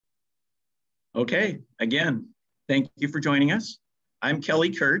Okay, again, thank you for joining us. I'm Kelly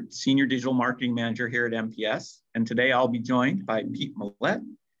Kurd, Senior Digital Marketing Manager here at MPS, and today I'll be joined by Pete Millett.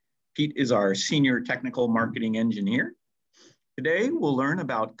 Pete is our Senior Technical Marketing Engineer. Today, we'll learn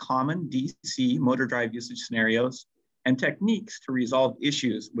about common DC motor drive usage scenarios and techniques to resolve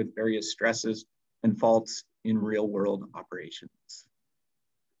issues with various stresses and faults in real-world operations.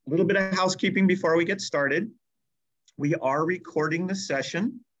 A little bit of housekeeping before we get started. We are recording the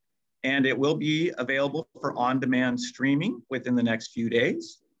session, and it will be available for on-demand streaming within the next few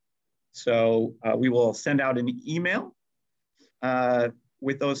days. So we will send out an email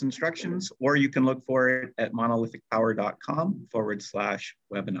with those instructions, or you can look for it at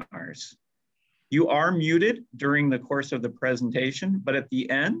monolithicpower.com/webinars. You are muted during the course of the presentation, but at the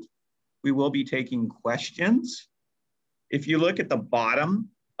end, we will be taking questions. If you look at the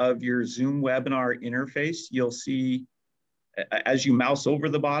bottom of your Zoom webinar interface, you'll see, as you mouse over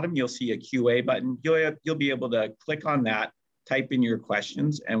the bottom, you'll see a QA button. You'll be able to click on that, type in your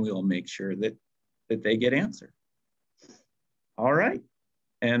questions, and we'll make sure that they get answered. All right.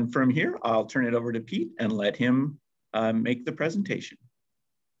 And from here, I'll turn it over to Pete and let him make the presentation.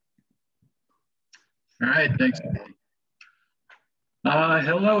 All right, thanks.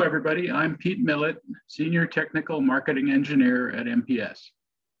 Hello, everybody. I'm Pete Millett, Senior Technical Marketing Engineer at MPS.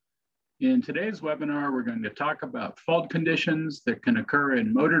 In today's webinar, we're going to talk about fault conditions that can occur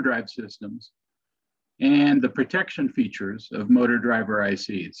in motor drive systems and the protection features of motor driver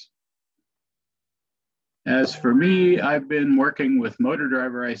ICs. As for me, I've been working with motor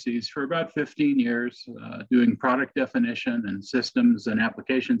driver ICs for about 15 years, doing product definition and systems and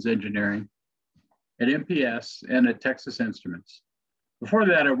applications engineering at MPS and at Texas Instruments. Before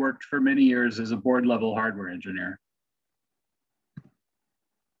that, I worked for many years as a board-level hardware engineer.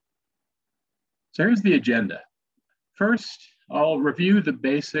 So here's the agenda. First, I'll review the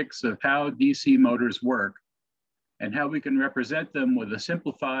basics of how DC motors work and how we can represent them with a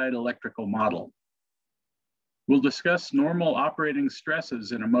simplified electrical model. We'll discuss normal operating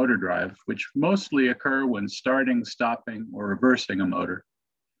stresses in a motor drive, which mostly occur when starting, stopping, or reversing a motor.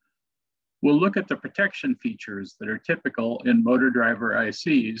 We'll look at the protection features that are typical in motor driver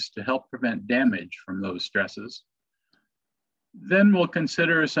ICs to help prevent damage from those stresses. Then we'll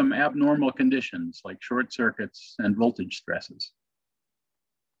consider some abnormal conditions like short circuits and voltage stresses.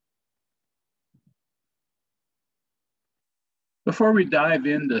 Before we dive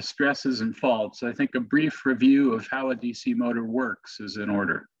into stresses and faults, I think a brief review of how a DC motor works is in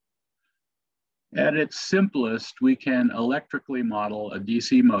order. At its simplest, we can electrically model a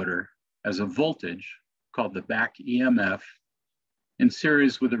DC motor as a voltage called the back EMF in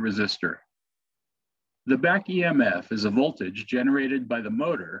series with a resistor. The back EMF is a voltage generated by the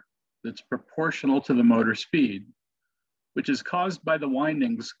motor that's proportional to the motor speed, which is caused by the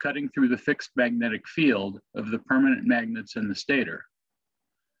windings cutting through the fixed magnetic field of the permanent magnets in the stator.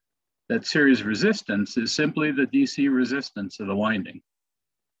 That series resistance is simply the DC resistance of the winding.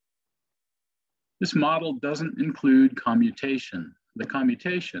 This model doesn't include commutation. The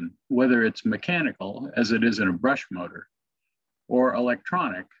commutation, whether it's mechanical, as it is in a brush motor, or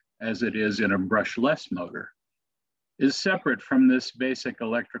electronic, as it is in a brushless motor, is separate from this basic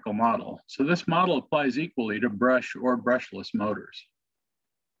electrical model. So this model applies equally to brush or brushless motors.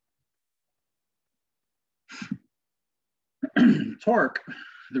 Torque,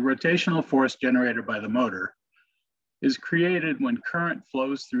 the rotational force generated by the motor, is created when current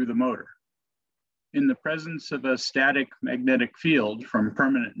flows through the motor. In the presence of a static magnetic field from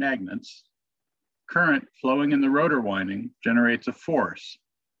permanent magnets, current flowing in the rotor winding generates a force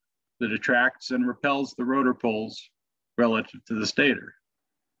that attracts and repels the rotor poles relative to the stator.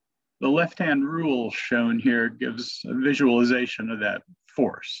 The left-hand rule shown here gives a visualization of that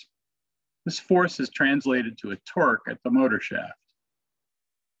force. This force is translated to a torque at the motor shaft.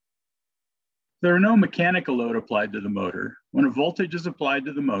 There are no mechanical load applied to the motor. When a voltage is applied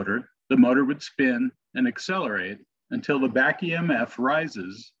to the motor would spin and accelerate until the back EMF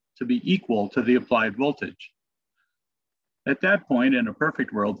rises to be equal to the applied voltage. At that point, in a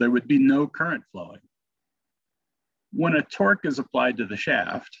perfect world, there would be no current flowing. When a torque is applied to the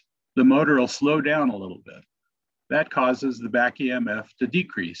shaft, the motor will slow down a little bit. That causes the back EMF to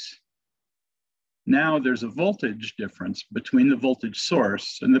decrease. Now there's a voltage difference between the voltage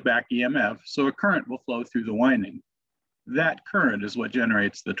source and the back EMF, so a current will flow through the winding. That current is what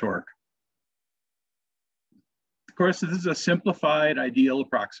generates the torque. Of course, this is a simplified ideal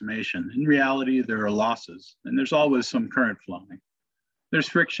approximation. In reality, there are losses, and there's always some current flowing. There's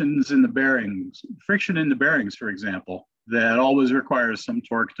friction in the bearings, for example, that always requires some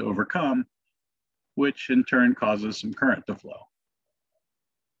torque to overcome, which in turn causes some current to flow.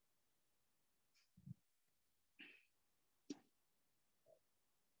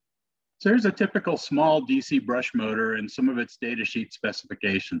 So here's a typical small DC brush motor and some of its datasheet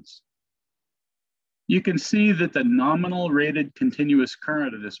specifications. You can see that the nominal rated continuous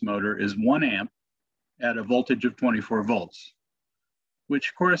current of this motor is 1 amp at a voltage of 24 volts,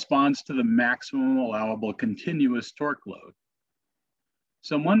 which corresponds to the maximum allowable continuous torque load.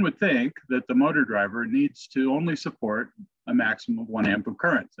 So one would think that the motor driver needs to only support a maximum of 1 amp of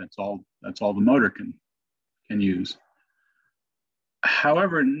current. That's all the motor can use.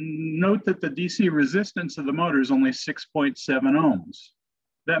 However, note that the DC resistance of the motor is only 6.7 ohms.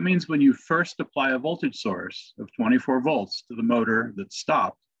 That means when you first apply a voltage source of 24 volts to the motor that's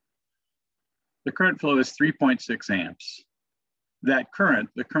stopped, the current flow is 3.6 amps. That current,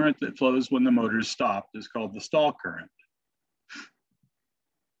 the current that flows when the motor is stopped, is called the stall current.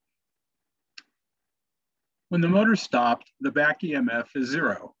 When the motor stopped, the back EMF is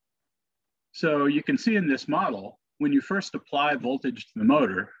 0. So you can see in this model, when you first apply voltage to the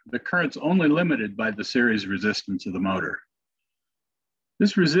motor, the current's only limited by the series resistance of the motor.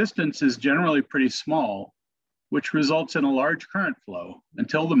 This resistance is generally pretty small, which results in a large current flow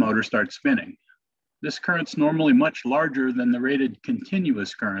until the motor starts spinning. This current's normally much larger than the rated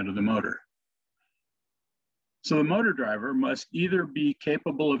continuous current of the motor. So the motor driver must either be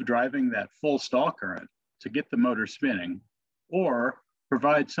capable of driving that full stall current to get the motor spinning, or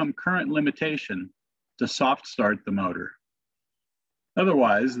provide some current limitation to soft start the motor.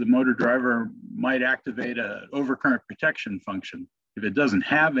 Otherwise, the motor driver might activate an overcurrent protection function. If it doesn't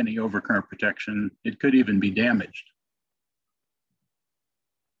have any overcurrent protection, it could even be damaged.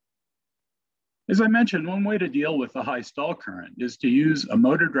 As I mentioned, one way to deal with the high stall current is to use a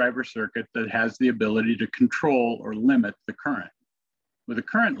motor driver circuit that has the ability to control or limit the current. With a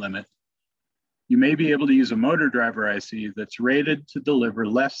current limit, you may be able to use a motor driver IC that's rated to deliver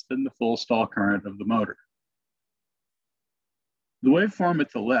less than the full stall current of the motor. The waveform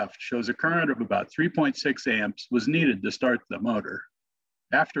at the left shows a current of about 3.6 amps was needed to start the motor,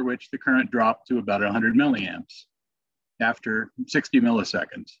 after which the current dropped to about 100 milliamps after 60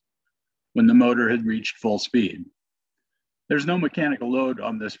 milliseconds, when the motor had reached full speed. There's no mechanical load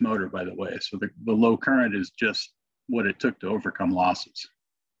on this motor, by the way, so the low current is just what it took to overcome losses.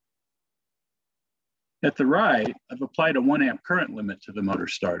 At the right, I've applied a 1 amp current limit to the motor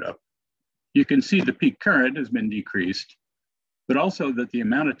startup. You can see the peak current has been decreased, but also that the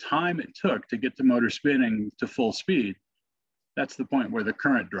amount of time it took to get the motor spinning to full speed, that's the point where the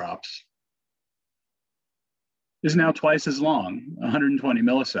current drops, is now twice as long, 120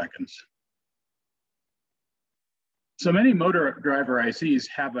 milliseconds. So many motor driver ICs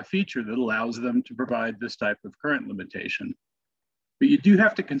have a feature that allows them to provide this type of current limitation. But you do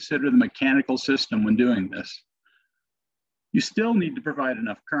have to consider the mechanical system when doing this. You still need to provide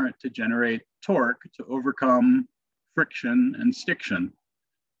enough current to generate torque to overcome friction and stiction,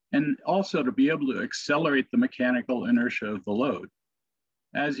 and also to be able to accelerate the mechanical inertia of the load.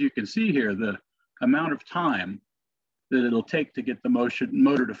 As you can see here, the amount of time that it'll take to get the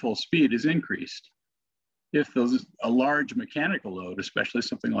motor to full speed is increased. If there's a large mechanical load, especially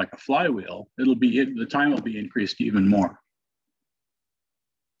something like a flywheel, the time will be increased even more.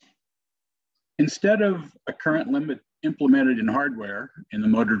 Instead of a current limit implemented in hardware in the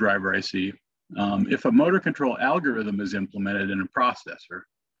motor driver IC, if a motor control algorithm is implemented in a processor,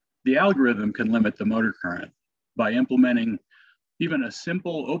 the algorithm can limit the motor current by implementing even a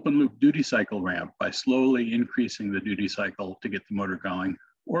simple open loop duty cycle ramp by slowly increasing the duty cycle to get the motor going,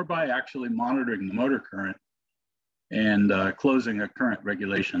 or by actually monitoring the motor current and closing a current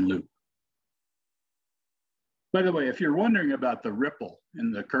regulation loop. By the way, if you're wondering about the ripple in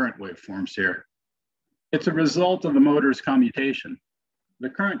the current waveforms here, it's a result of the motor's commutation. The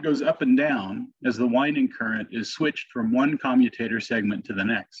current goes up and down as the winding current is switched from one commutator segment to the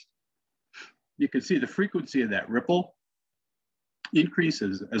next. You can see the frequency of that ripple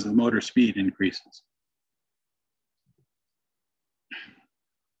increases as the motor speed increases.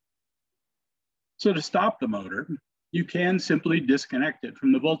 So to stop the motor, you can simply disconnect it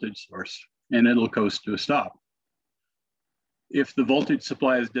from the voltage source and it'll coast to a stop. If the voltage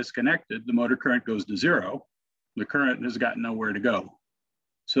supply is disconnected, the motor current goes to 0. The current has got nowhere to go.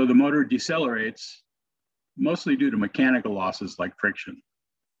 So the motor decelerates, mostly due to mechanical losses like friction.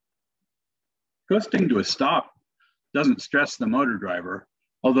 Coasting to a stop doesn't stress the motor driver,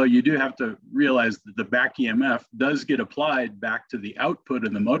 although you do have to realize that the back EMF does get applied back to the output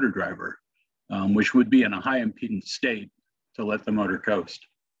of the motor driver, which would be in a high impedance state to let the motor coast.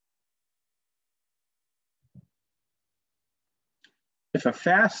 If a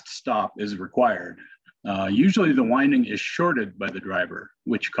fast stop is required, usually the winding is shorted by the driver,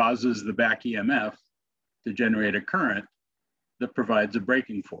 which causes the back EMF to generate a current that provides a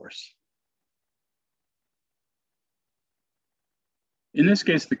braking force. In this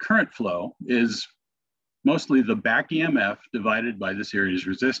case, the current flow is mostly the back EMF divided by the series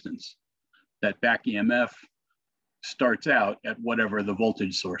resistance. That back EMF starts out at whatever the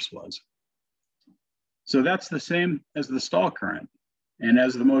voltage source was. So that's the same as the stall current. And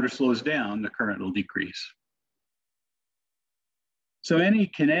as the motor slows down, the current will decrease. So any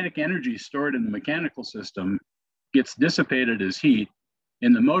kinetic energy stored in the mechanical system gets dissipated as heat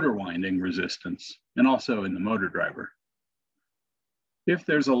in the motor winding resistance and also in the motor driver. If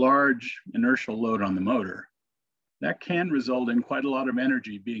there's a large inertial load on the motor, that can result in quite a lot of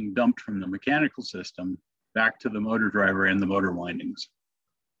energy being dumped from the mechanical system back to the motor driver and the motor windings.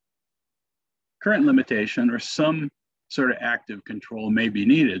 Current limitation or some sort of active control may be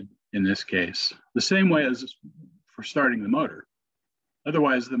needed in this case, the same way as for starting the motor.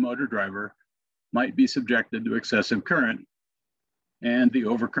 Otherwise, the motor driver might be subjected to excessive current and the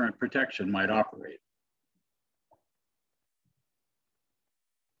overcurrent protection might operate.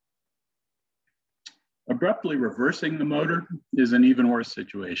 Abruptly reversing the motor is an even worse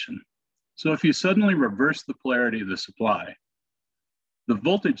situation. So if you suddenly reverse the polarity of the supply, the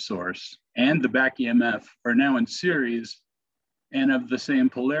voltage source and the back EMF are now in series and of the same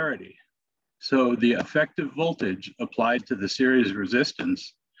polarity. So the effective voltage applied to the series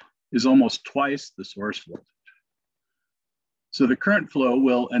resistance is almost twice the source voltage. So the current flow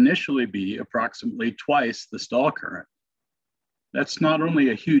will initially be approximately twice the stall current. That's not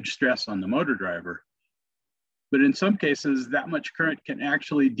only a huge stress on the motor driver, but in some cases, that much current can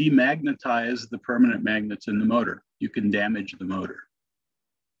actually demagnetize the permanent magnets in the motor. You can damage the motor.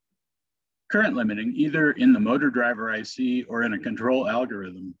 Current limiting, either in the motor driver IC or in a control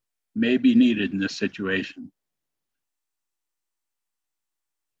algorithm, may be needed in this situation.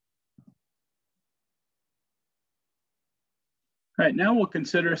 All right, now we'll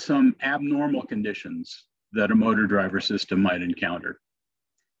consider some abnormal conditions that a motor driver system might encounter.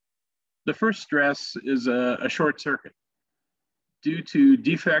 The first stress is a short circuit. Due to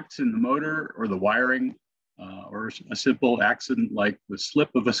defects in the motor or the wiring or a simple accident like the slip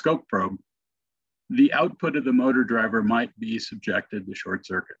of a scope probe, the output of the motor driver might be subjected to short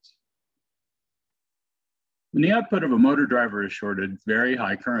circuits. When the output of a motor driver is shorted, very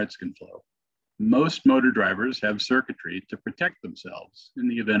high currents can flow. Most motor drivers have circuitry to protect themselves in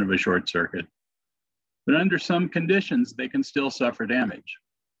the event of a short circuit, but under some conditions, they can still suffer damage.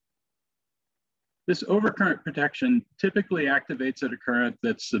 This overcurrent protection typically activates at a current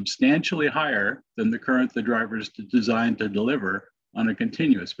that's substantially higher than the current the driver is designed to deliver on a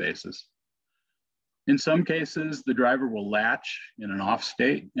continuous basis. In some cases, the driver will latch in an off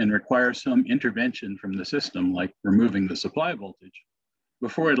state and require some intervention from the system, like removing the supply voltage,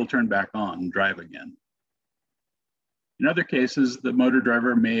 before it'll turn back on and drive again. In other cases, the motor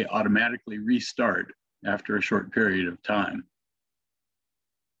driver may automatically restart after a short period of time.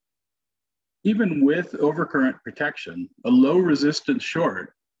 Even with overcurrent protection, a low resistance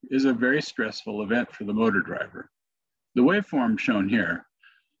short is a very stressful event for the motor driver. The waveform shown here,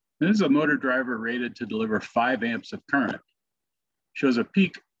 this is a motor driver rated to deliver 5 amps of current, shows a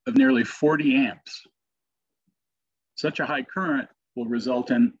peak of nearly 40 amps. Such a high current will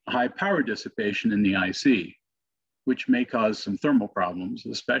result in high power dissipation in the IC, which may cause some thermal problems,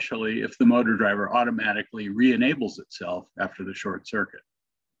 especially if the motor driver automatically re-enables itself after the short circuit.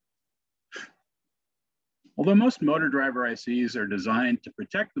 Although most motor driver ICs are designed to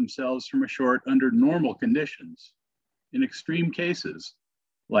protect themselves from a short under normal conditions, in extreme cases,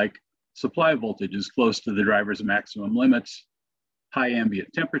 like supply voltages close to the driver's maximum limits, high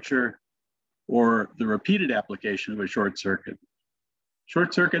ambient temperature, or the repeated application of a short circuit,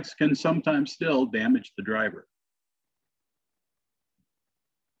 short circuits can sometimes still damage the driver.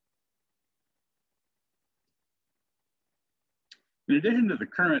 In addition to the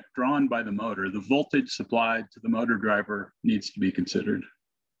current drawn by the motor, the voltage supplied to the motor driver needs to be considered.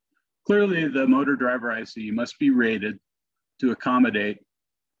 Clearly, the motor driver IC must be rated to accommodate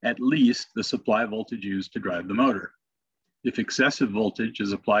at least the supply voltage used to drive the motor. If excessive voltage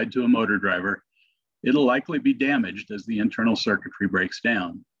is applied to a motor driver, it'll likely be damaged as the internal circuitry breaks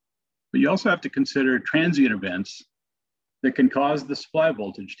down. But you also have to consider transient events that can cause the supply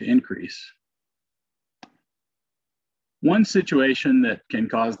voltage to increase. One situation that can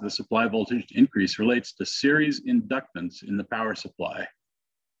cause the supply voltage to increase relates to series inductance in the power supply.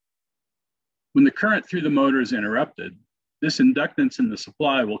 When the current through the motor is interrupted, this inductance in the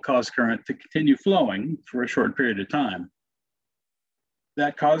supply will cause current to continue flowing for a short period of time.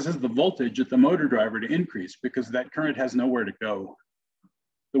 That causes the voltage at the motor driver to increase because that current has nowhere to go.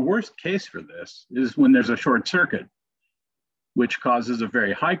 The worst case for this is when there's a short circuit, which causes a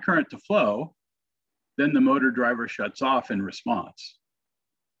very high current to flow. Then the motor driver shuts off in response.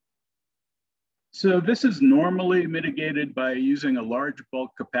 So this is normally mitigated by using a large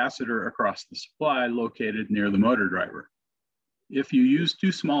bulk capacitor across the supply located near the motor driver. If you use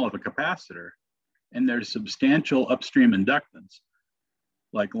too small of a capacitor and there's substantial upstream inductance,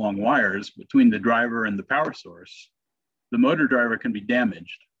 like long wires between the driver and the power source, the motor driver can be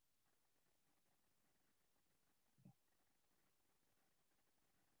damaged.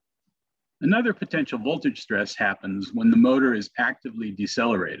 Another potential voltage stress happens when the motor is actively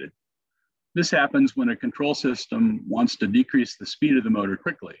decelerated. This happens when a control system wants to decrease the speed of the motor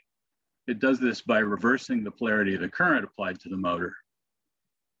quickly. It does this by reversing the polarity of the current applied to the motor.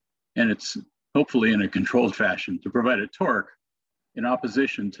 And it's hopefully in a controlled fashion to provide a torque in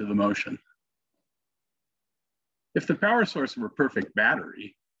opposition to the motion. If the power source were a perfect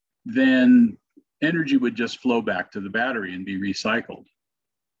battery, then energy would just flow back to the battery and be recycled.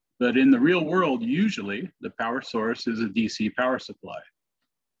 But in the real world, usually the power source is a DC power supply.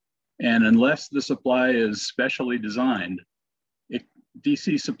 And unless the supply is specially designed,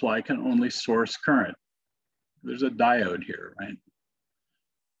 DC supply can only source current. There's a diode here, right?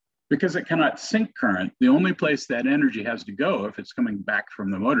 Because it cannot sink current, the only place that energy has to go if it's coming back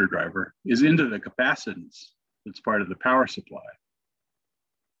from the motor driver is into the capacitance that's part of the power supply.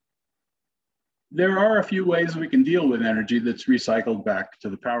 There are a few ways we can deal with energy that's recycled back to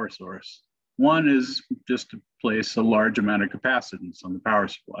the power source. One is just to place a large amount of capacitance on the power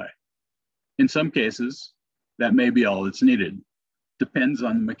supply. In some cases, that may be all that's needed. Depends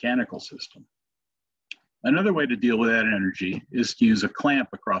on the mechanical system. Another way to deal with that energy is to use a clamp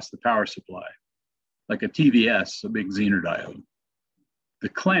across the power supply, like a TVS, a big Zener diode. The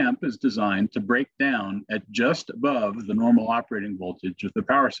clamp is designed to break down at just above the normal operating voltage of the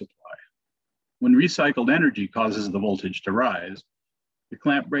power supply. When recycled energy causes the voltage to rise, the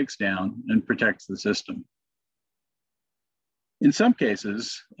clamp breaks down and protects the system. In some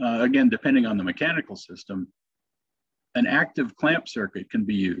cases, again, depending on the mechanical system, an active clamp circuit can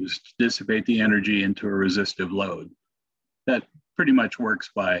be used to dissipate the energy into a resistive load. That pretty much works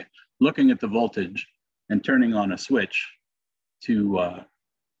by looking at the voltage and turning on a switch to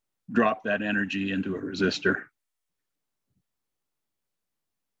drop that energy into a resistor.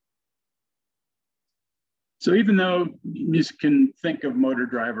 So even though you can think of motor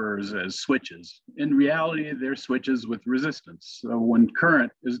drivers as switches, in reality, they're switches with resistance. So when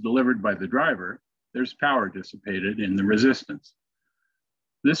current is delivered by the driver, there's power dissipated in the resistance.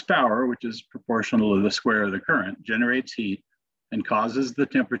 This power, which is proportional to the square of the current, generates heat and causes the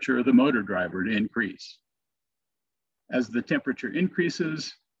temperature of the motor driver to increase. As the temperature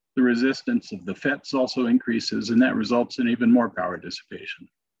increases, the resistance of the FETs also increases, and that results in even more power dissipation.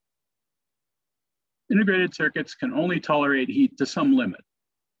 Integrated circuits can only tolerate heat to some limit.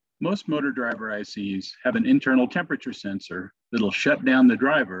 Most motor driver ICs have an internal temperature sensor that'll shut down the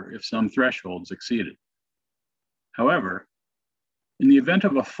driver if some threshold's exceeded. However, in the event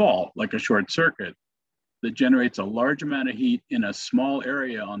of a fault, like a short circuit, that generates a large amount of heat in a small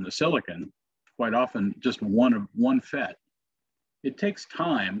area on the silicon, quite often just one FET, it takes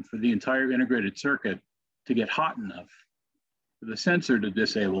time for the entire integrated circuit to get hot enough for the sensor to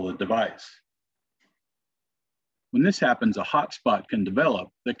disable the device. When this happens, a hotspot can develop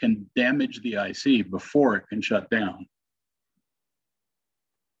that can damage the IC before it can shut down.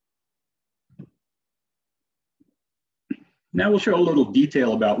 Now we'll show a little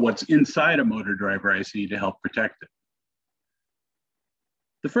detail about what's inside a motor driver IC to help protect it.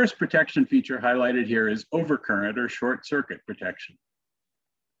 The first protection feature highlighted here is overcurrent or short circuit protection.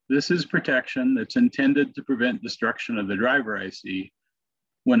 This is protection that's intended to prevent destruction of the driver IC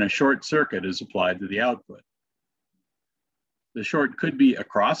when a short circuit is applied to the output. The short could be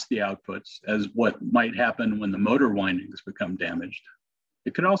across the outputs, as what might happen when the motor windings become damaged.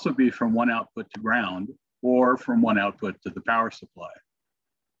 It could also be from one output to ground or from one output to the power supply.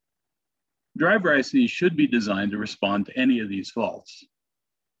 Driver ICs should be designed to respond to any of these faults.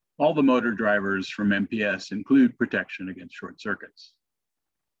 All the motor drivers from MPS include protection against short circuits.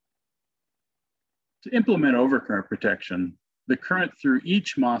 To implement overcurrent protection, the current through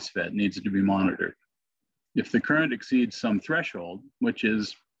each MOSFET needs to be monitored. If the current exceeds some threshold, which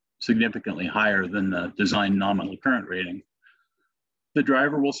is significantly higher than the design nominal current rating, the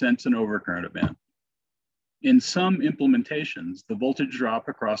driver will sense an overcurrent event. In some implementations, the voltage drop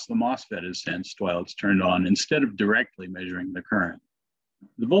across the MOSFET is sensed while it's turned on instead of directly measuring the current.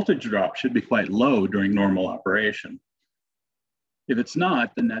 The voltage drop should be quite low during normal operation. If it's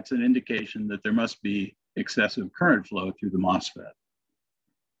not, then that's an indication that there must be excessive current flow through the MOSFET.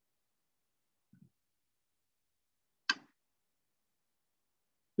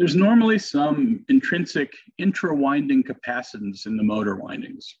 There's normally some intrinsic intra-winding capacitance in the motor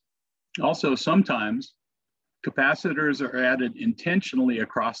windings. Also, sometimes capacitors are added intentionally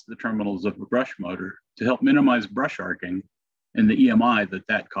across the terminals of a brush motor to help minimize brush arcing and the EMI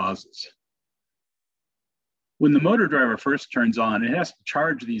that causes. When the motor driver first turns on, it has to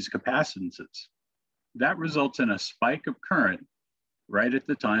charge these capacitances. That results in a spike of current right at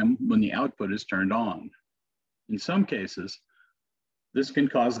the time when the output is turned on. In some cases, this can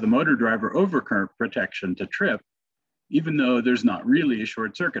cause the motor driver overcurrent protection to trip, even though there's not really a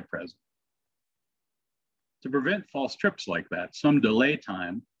short circuit present. To prevent false trips like that, some delay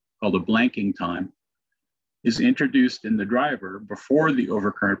time, called a blanking time, is introduced in the driver before the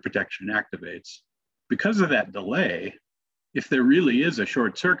overcurrent protection activates. Because of that delay, if there really is a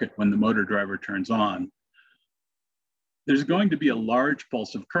short circuit when the motor driver turns on, there's going to be a large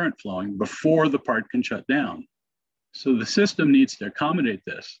pulse of current flowing before the part can shut down. So the system needs to accommodate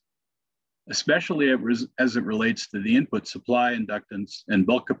this, especially as it relates to the input supply inductance and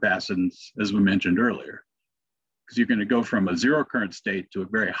bulk capacitance, as we mentioned earlier, because you're going to go from a zero current state to a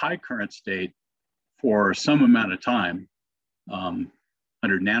very high current state for some amount of time,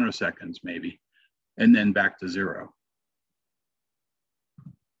 100 nanoseconds maybe, and then back to zero.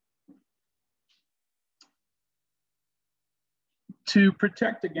 To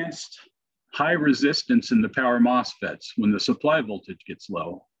protect against high resistance in the power MOSFETs when the supply voltage gets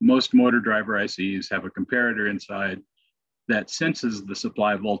low, most motor driver ICs have a comparator inside that senses the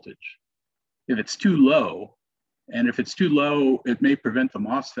supply voltage. If it's too low, it may prevent the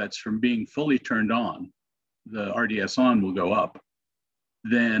MOSFETs from being fully turned on. The RDS on will go up.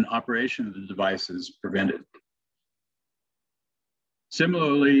 Then operation of the device is prevented.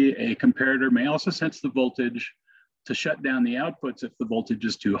 Similarly, a comparator may also sense the voltage to shut down the outputs if the voltage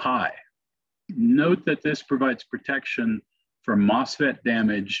is too high. Note that this provides protection from MOSFET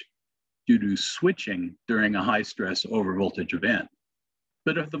damage due to switching during a high stress over voltage event.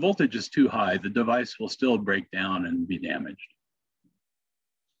 But if the voltage is too high, the device will still break down and be damaged.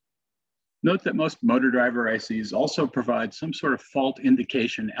 Note that most motor driver ICs also provide some sort of fault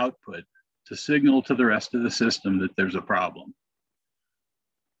indication output to signal to the rest of the system that there's a problem.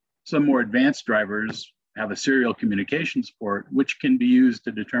 Some more advanced drivers have a serial communications port, which can be used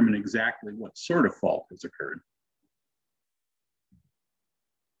to determine exactly what sort of fault has occurred.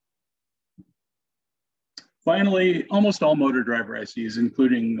 Finally, almost all motor driver ICs,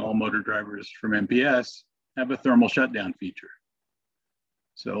 including all motor drivers from MPS, have a thermal shutdown feature.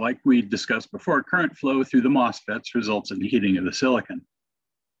 So like we discussed before, current flow through the MOSFETs results in heating of the silicon.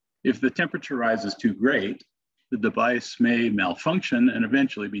 If the temperature rises too great, the device may malfunction and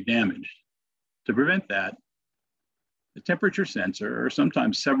eventually be damaged. To prevent that, the temperature sensor, or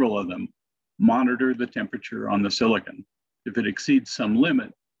sometimes several of them, monitor the temperature on the silicon. If it exceeds some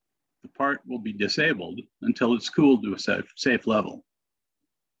limit, the part will be disabled until it's cooled to a safe level.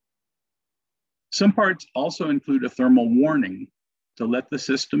 Some parts also include a thermal warning to let the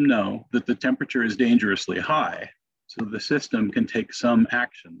system know that the temperature is dangerously high, so the system can take some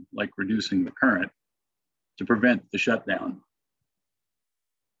action, like reducing the current, to prevent the shutdown.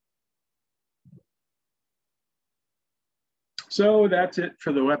 So that's it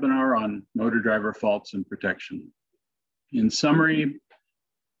for the webinar on motor driver faults and protection. In summary,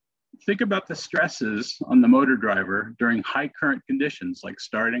 think about the stresses on the motor driver during high current conditions like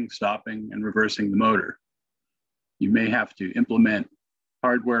starting, stopping, and reversing the motor. You may have to implement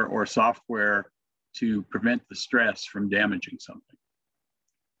hardware or software to prevent the stress from damaging something.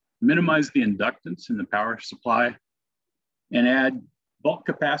 Minimize the inductance in the power supply and add bulk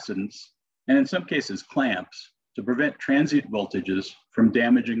capacitance, and in some cases clamps, to prevent transient voltages from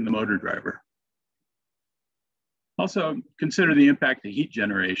damaging the motor driver. Also, consider the impact of heat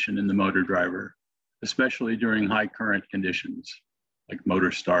generation in the motor driver, especially during high current conditions, like motor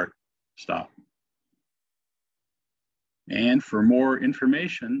start, stop. And for more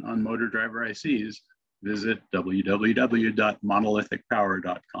information on motor driver ICs, visit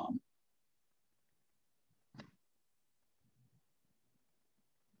www.monolithicpower.com.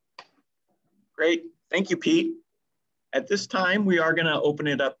 Great, thank you, Pete. At this time, we are gonna open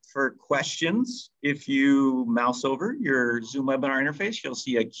it up for questions. If you mouse over your Zoom webinar interface, you'll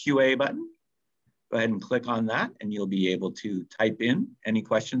see a QA button. Go ahead and click on that and you'll be able to type in any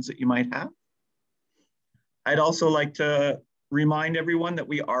questions that you might have. I'd also like to remind everyone that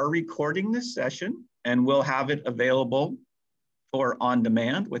we are recording this session and we'll have it available for on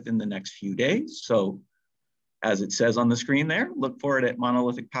demand within the next few days. So as it says on the screen there, look for it at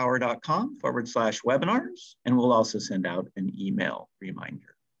monolithicpower.com/webinars, and we'll also send out an email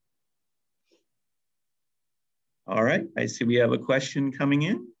reminder. All right, I see we have a question coming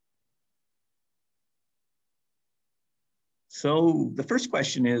in. So the first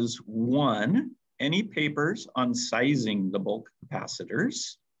question is, one, any papers on sizing the bulk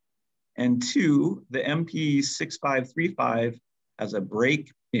capacitors? And two, the MP6535 has a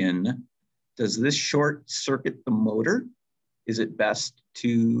brake pin. Does this short circuit the motor? Is it best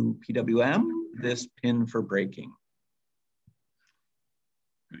to PWM this pin for braking?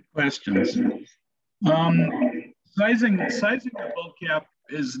 Good questions. Sizing the bulk cap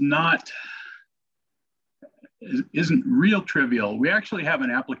isn't real trivial. We actually have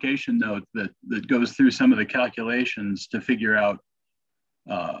an application note that goes through some of the calculations to figure out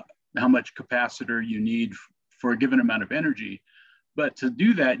how much capacitor you need for a given amount of energy. But to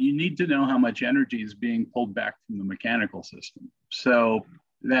do that, you need to know how much energy is being pulled back from the mechanical system. So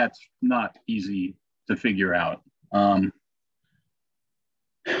that's not easy to figure out. My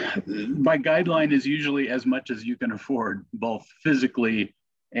guideline is usually as much as you can afford, both physically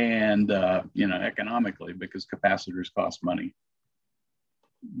and economically, because capacitors cost money.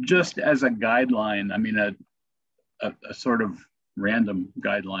 Just as a guideline, I mean, a sort of random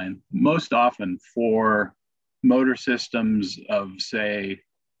guideline, most often for motor systems of, say,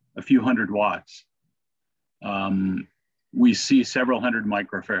 a few hundred watts, we see several hundred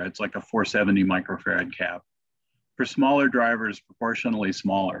microfarads, like a 470 microfarad cap. For smaller drivers, proportionally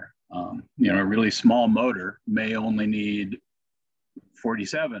smaller. A really small motor may only need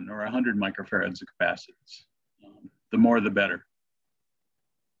 47 or 100 microfarads of capacitance. The more, the better.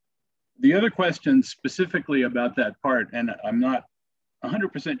 The other question specifically about that part, and I'm not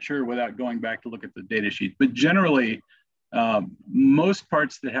 100% sure without going back to look at the data sheet, but generally, most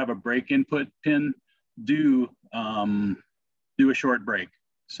parts that have a brake input pin do a short brake.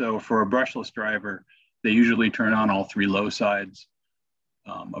 So for a brushless driver, they usually turn on all three low sides.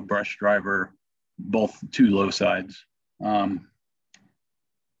 A brush driver, both two low sides.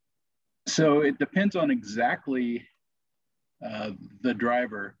 So it depends on exactly the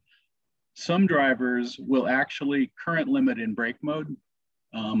driver. Some drivers will actually current limit in brake mode.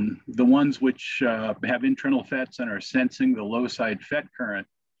 The ones which have internal FETs and are sensing the low side FET current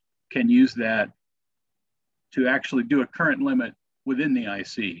can use that to actually do a current limit within the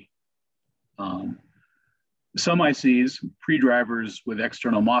IC. Some ICs, pre-drivers with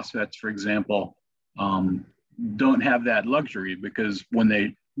external MOSFETs, for example, don't have that luxury, because when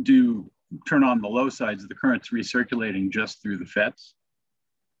they do turn on the low sides, the current's recirculating just through the FETs.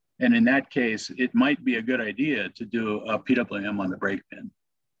 And in that case, it might be a good idea to do a PWM on the brake pin.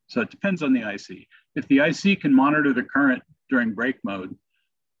 So it depends on the IC. If the IC can monitor the current during brake mode,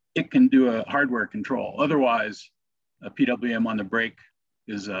 it can do a hardware control. Otherwise, a PWM on the brake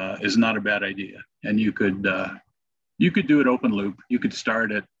is not a bad idea. And you could do it open loop. You could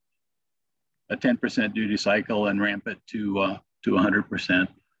start at a 10% duty cycle and ramp it to 100%.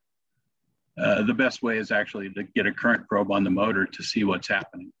 The best way is actually to get a current probe on the motor to see what's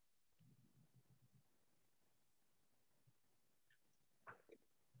happening.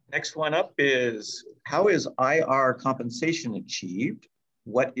 Next one up is, how is IR compensation achieved?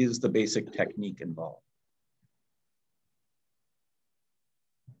 What is the basic technique involved?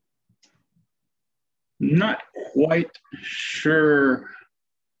 Not quite sure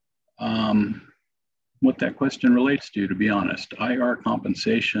what that question relates to be honest. IR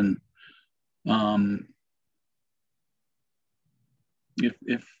compensation. I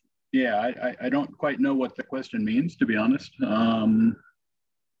don't quite know what the question means, to be honest.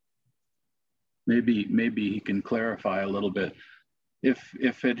 Maybe he can clarify a little bit.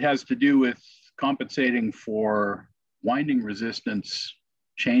 If it has to do with compensating for winding resistance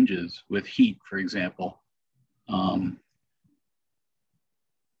changes with heat, for example,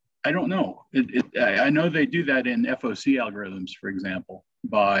 I don't know. I know they do that in FOC algorithms, for example,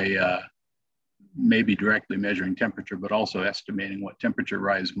 by maybe directly measuring temperature, but also estimating what temperature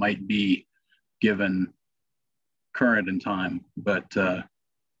rise might be given current and time. But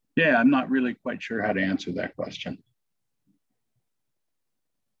yeah, I'm not really quite sure how to answer that question.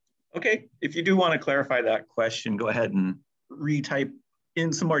 Okay, if you do want to clarify that question, go ahead and retype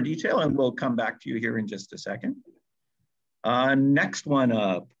in some more detail and we'll come back to you here in just a second. Next one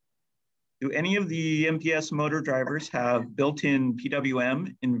up. Do any of the MPS motor drivers have built-in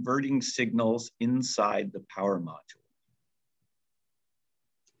PWM inverting signals inside the power module?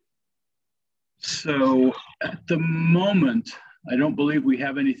 So at the moment, I don't believe we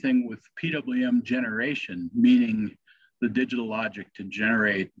have anything with PWM generation, meaning the digital logic to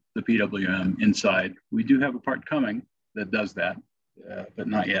generate the PWM inside. We do have a part coming that does that, but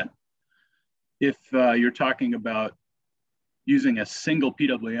not yet. If you're talking about using a single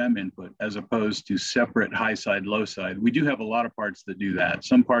PWM input as opposed to separate high side, low side, we do have a lot of parts that do that.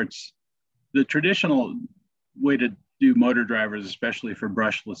 Some parts, the traditional way to do motor drivers, especially for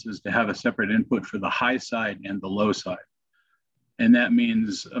brushless, is to have a separate input for the high side and the low side. And that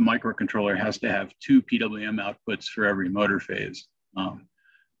means a microcontroller has to have 2 PWM outputs for every motor phase. But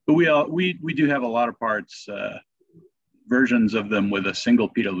we do have a lot of parts, versions of them with a single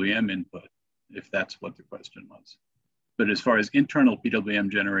PWM input, if that's what the question was. But as far as internal PWM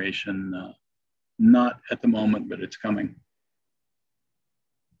generation, not at the moment, but it's coming.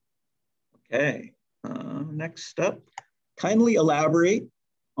 Okay, next up, kindly elaborate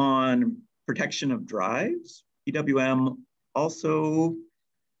on protection of drives. PWM also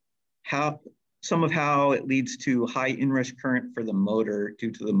some of how it leads to high inrush current for the motor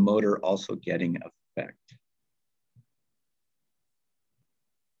due to the motor also getting effect.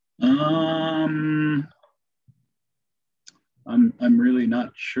 I'm really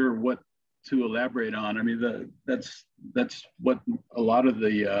not sure what to elaborate on. I mean, that's what a lot of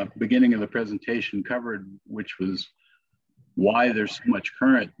the beginning of the presentation covered, which was why there's so much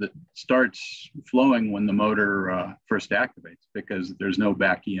current that starts flowing when the motor first activates, because there's no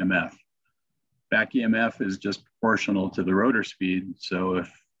back EMF. Back EMF is just proportional to the rotor speed. So if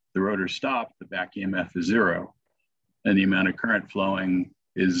the rotor stopped, the back EMF is 0, and the amount of current flowing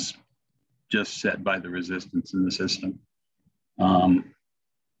is just set by the resistance in the system. I'm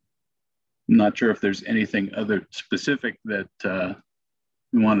not sure if there's anything other specific that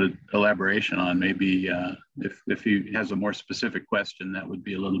we wanted elaboration on. Maybe if he has a more specific question, that would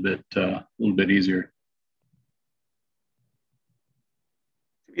be a little bit easier.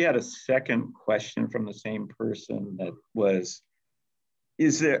 We had a second question from the same person that was,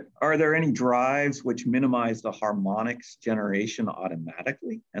 are there any drives which minimize the harmonics generation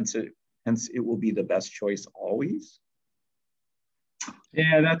automatically? Hence it will be the best choice always?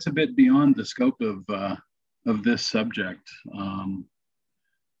 Yeah, that's a bit beyond the scope of this subject.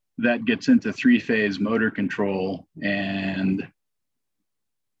 That gets into 3-phase motor control. And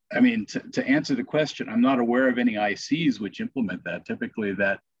I mean, to answer the question, I'm not aware of any ICs which implement that. Typically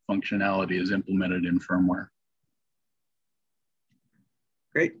that functionality is implemented in firmware.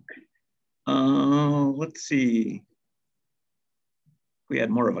 Great. Let's see. We had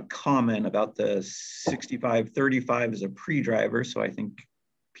more of a comment about the 6535 as a pre-driver, so I think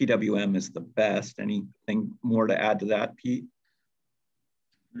PWM is the best. Anything more to add to that, Pete?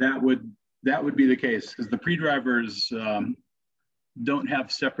 That would be the case, because the pre-drivers don't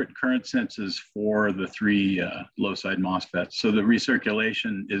have separate current senses for the 3 low-side MOSFETs. So the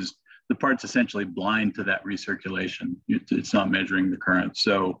recirculation is, the part's essentially blind to that recirculation. It's not measuring the current.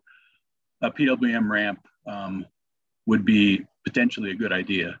 So a PWM ramp would be potentially a good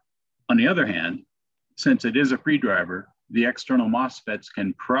idea. On the other hand, since it is a pre-driver, the external MOSFETs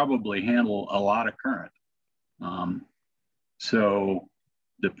can probably handle a lot of current. So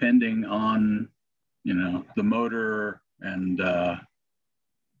depending on, the motor and the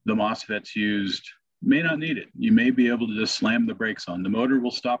MOSFETs used, may not need it. You may be able to just slam the brakes on. The motor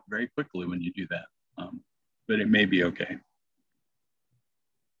will stop very quickly when you do that, but it may be okay.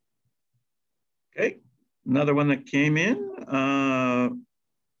 Okay, another one that came in.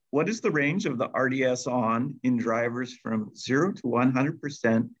 What is the range of the RDS on in drivers from 0 to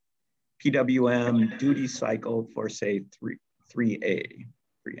 100% PWM duty cycle for, say, 3A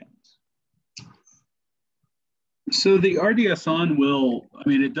preamps? So the RDS on will,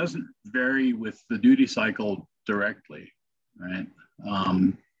 it doesn't vary with the duty cycle directly, right?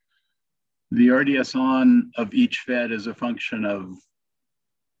 The RDS on of each FET is a function of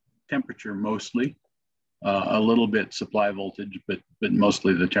temperature mostly, a little bit supply voltage, but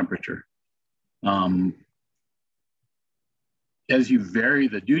mostly the temperature. As you vary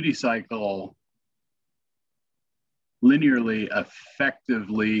the duty cycle linearly,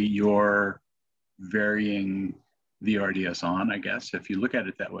 effectively, you're varying the RDS on, I guess, if you look at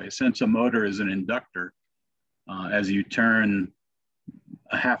it that way. Since a motor is an inductor, as you turn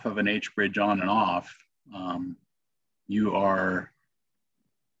a half of an H bridge on and off, you are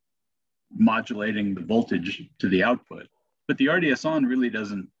modulating the voltage to the output. But the RDS on really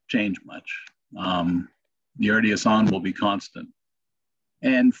doesn't change much. The RDS on will be constant.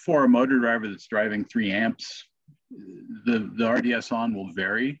 And for a motor driver that's driving 3 amps, the RDS on will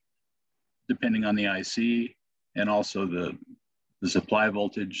vary depending on the IC and also the supply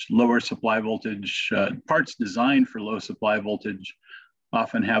voltage. Lower supply voltage, parts designed for low supply voltage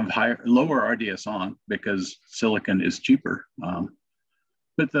often have lower RDS on because silicon is cheaper.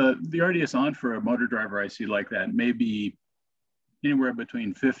 But the RDS on for a motor driver IC like that may be anywhere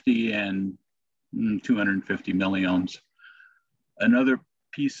between 50 and 250 milliohms. Another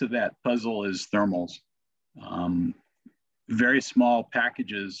piece of that puzzle is thermals. very small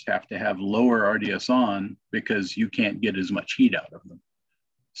packages have to have lower RDS(on) because you can't get as much heat out of them.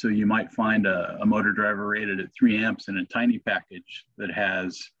 So you might find a motor driver rated at 3 amps in a tiny package that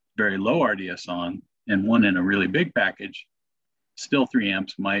has very low RDS(on), and one in a really big package, still 3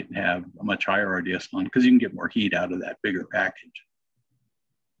 amps, might have a much higher RDS(on) because you can get more heat out of that bigger package.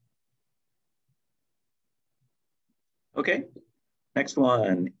 Okay, next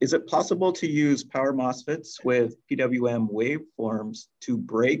one. Is it possible to use power MOSFETs with PWM waveforms to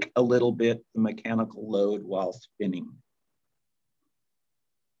break a little bit the mechanical load while spinning?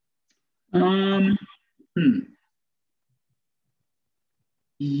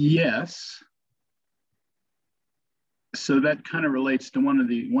 Yes. So that kind of relates to one of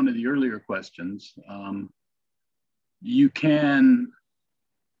the earlier questions. You can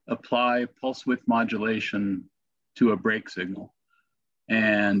apply pulse width modulation to a break signal,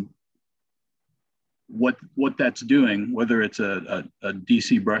 and what that's doing, whether it's a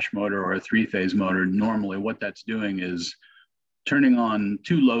DC brush motor or a 3-phase motor, normally what that's doing is turning on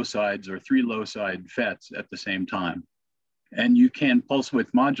 2 low sides or 3 low side FETs at the same time. And you can pulse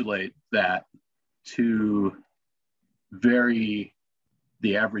width modulate that to vary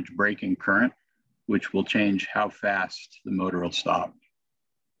the average breaking current, which will change how fast the motor will stop.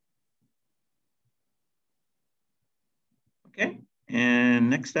 Okay, and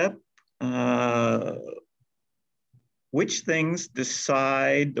next up, which things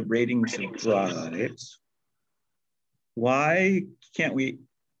decide the ratings of drives? Why can't we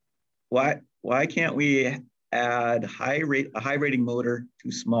add a high rating motor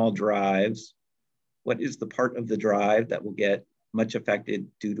to small drives? What is the part of the drive that will get much affected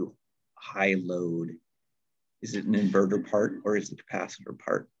due to high load? Is it an inverter part or is it the capacitor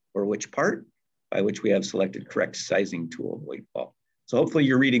part? Or which part? By which we have selected correct sizing tool of weight fall. So hopefully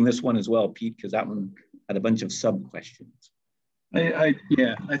you're reading this one as well, Pete, because that one had a bunch of sub questions.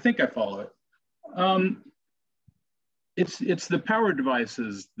 Yeah, I think I follow it. It's the power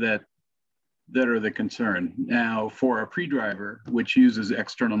devices that are the concern. Now, for a pre-driver, which uses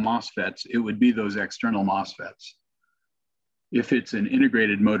external MOSFETs, it would be those external MOSFETs. If it's an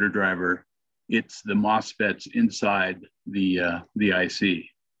integrated motor driver, it's the MOSFETs inside the IC.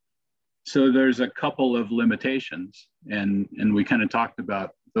 So there's a couple of limitations, and we kind of talked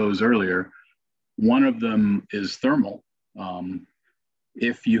about those earlier. One of them is thermal.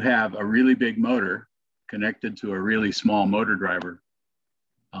 If you have a really big motor connected to a really small motor driver,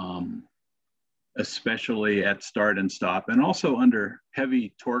 especially at start and stop, and also under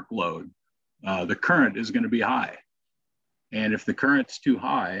heavy torque load, the current is going to be high. And if the current's too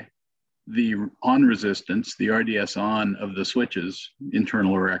high, the on resistance, the RDS(on) of the switches,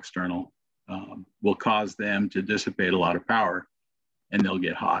 internal or external, will cause them to dissipate a lot of power, and they'll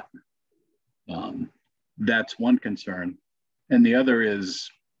get hot. That's one concern. And the other is,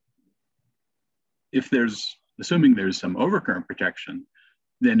 assuming there's some overcurrent protection,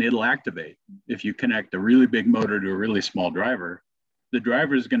 then it'll activate. If you connect a really big motor to a really small driver, the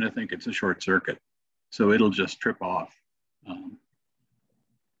driver is going to think it's a short circuit. So it'll just trip off.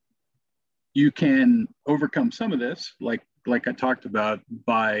 You can overcome some of this, like I talked about,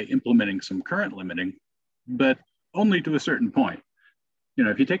 by implementing some current limiting, but only to a certain point. You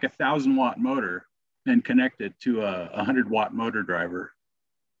know, if you take a 1,000-watt motor and connect it to a 100-watt motor driver,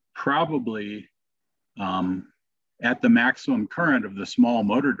 probably at the maximum current of the small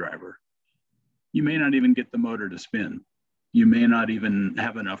motor driver, you may not even get the motor to spin. You may not even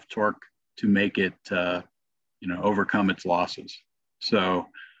have enough torque to make it, overcome its losses. So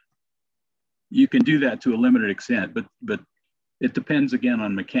you can do that to a limited extent, but it depends again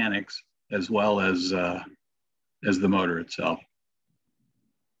on mechanics as well as the motor itself.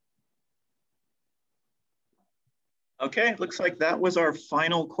 Okay, looks like that was our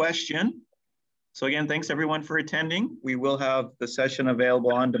final question. So again, thanks everyone for attending. We will have the session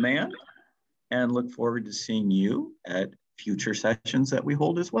available on demand and look forward to seeing you at future sessions that we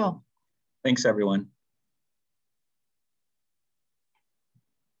hold as well. Thanks everyone.